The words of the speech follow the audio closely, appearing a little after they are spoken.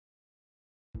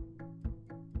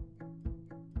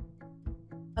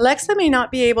Alexa may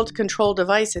not be able to control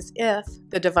devices if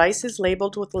the device is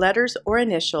labeled with letters or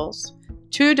initials,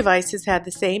 two devices have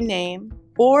the same name,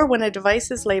 or when a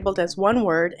device is labeled as one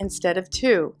word instead of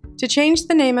two. To change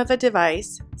the name of a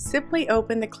device, simply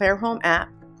open the ClareHome app,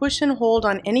 push and hold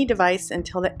on any device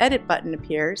until the Edit button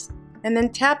appears, and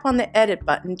then tap on the Edit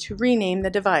button to rename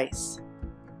the device.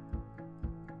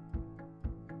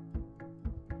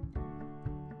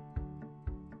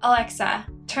 Alexa,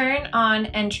 turn on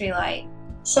entry light.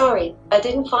 Sorry, I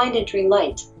didn't find entry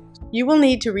light. You will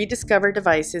need to rediscover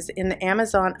devices in the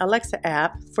Amazon Alexa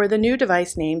app for the new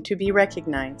device name to be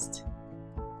recognized.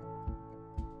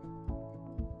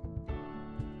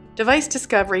 Device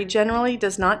discovery generally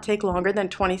does not take longer than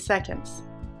 20 seconds.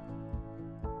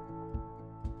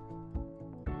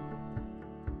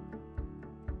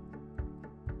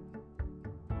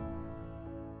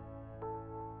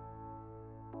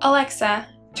 Alexa,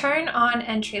 turn on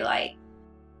entry light.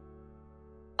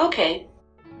 Okay.